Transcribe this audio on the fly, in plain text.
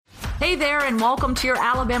Hey there, and welcome to your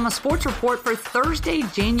Alabama Sports Report for Thursday,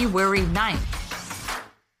 January 9th.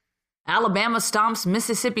 Alabama stomps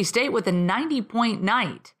Mississippi State with a 90-point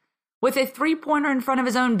night. With a three-pointer in front of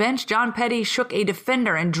his own bench, John Petty shook a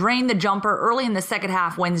defender and drained the jumper early in the second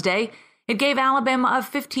half Wednesday. It gave Alabama a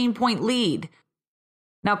 15-point lead.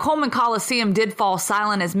 Now, Coleman Coliseum did fall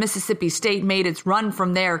silent as Mississippi State made its run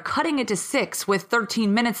from there, cutting it to 6 with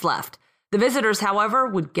 13 minutes left. The visitors, however,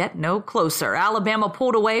 would get no closer. Alabama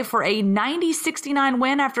pulled away for a 90-69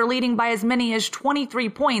 win after leading by as many as 23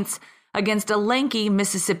 points against a lanky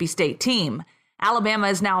Mississippi State team. Alabama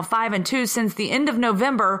is now 5-2 since the end of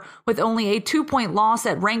November, with only a 2-point loss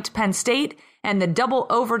at ranked Penn State and the double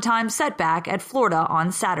overtime setback at Florida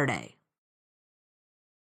on Saturday.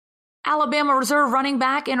 Alabama reserve running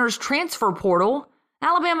back enters transfer portal.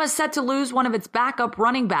 Alabama is set to lose one of its backup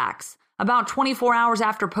running backs. About 24 hours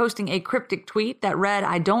after posting a cryptic tweet that read,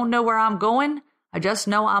 "I don't know where I'm going, I just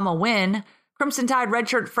know I'm a win," Crimson Tide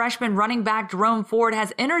redshirt freshman running back Jerome Ford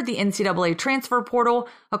has entered the NCAA transfer portal,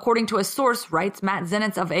 according to a source, writes Matt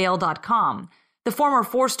Zenitz of AL.com. The former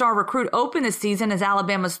four-star recruit opened the season as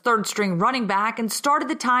Alabama's third-string running back and started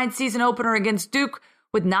the Tide season opener against Duke,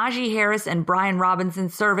 with Najee Harris and Brian Robinson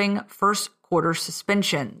serving first-quarter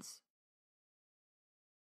suspensions.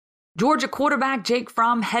 Georgia quarterback Jake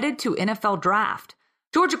Fromm headed to NFL draft.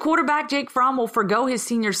 Georgia quarterback Jake Fromm will forgo his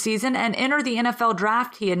senior season and enter the NFL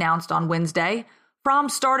draft, he announced on Wednesday. Fromm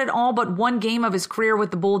started all but one game of his career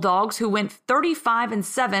with the Bulldogs, who went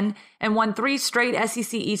 35-7 and won 3 straight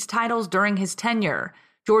SEC East titles during his tenure.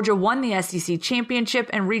 Georgia won the SEC championship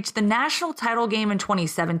and reached the national title game in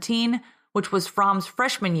 2017, which was Fromm's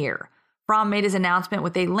freshman year. Fromm made his announcement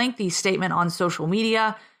with a lengthy statement on social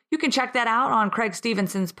media. You can check that out on Craig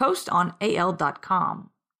Stevenson's post on AL.com.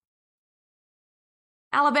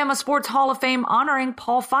 Alabama Sports Hall of Fame honoring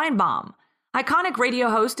Paul Feinbaum. Iconic radio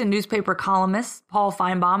host and newspaper columnist Paul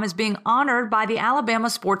Feinbaum is being honored by the Alabama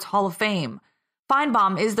Sports Hall of Fame.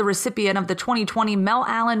 Feinbaum is the recipient of the 2020 Mel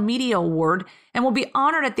Allen Media Award and will be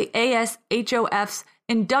honored at the ASHOF's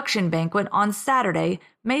induction banquet on Saturday,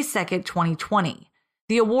 May 2nd, 2020.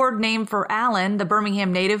 The award, named for Allen, the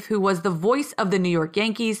Birmingham native who was the voice of the New York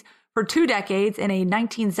Yankees for 2 decades and a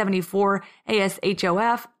 1974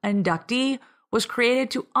 ASHOF inductee, was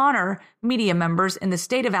created to honor media members in the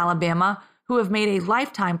state of Alabama who have made a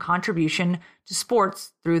lifetime contribution to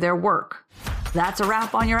sports through their work. That's a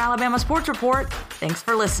wrap on your Alabama Sports Report. Thanks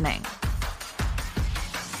for listening.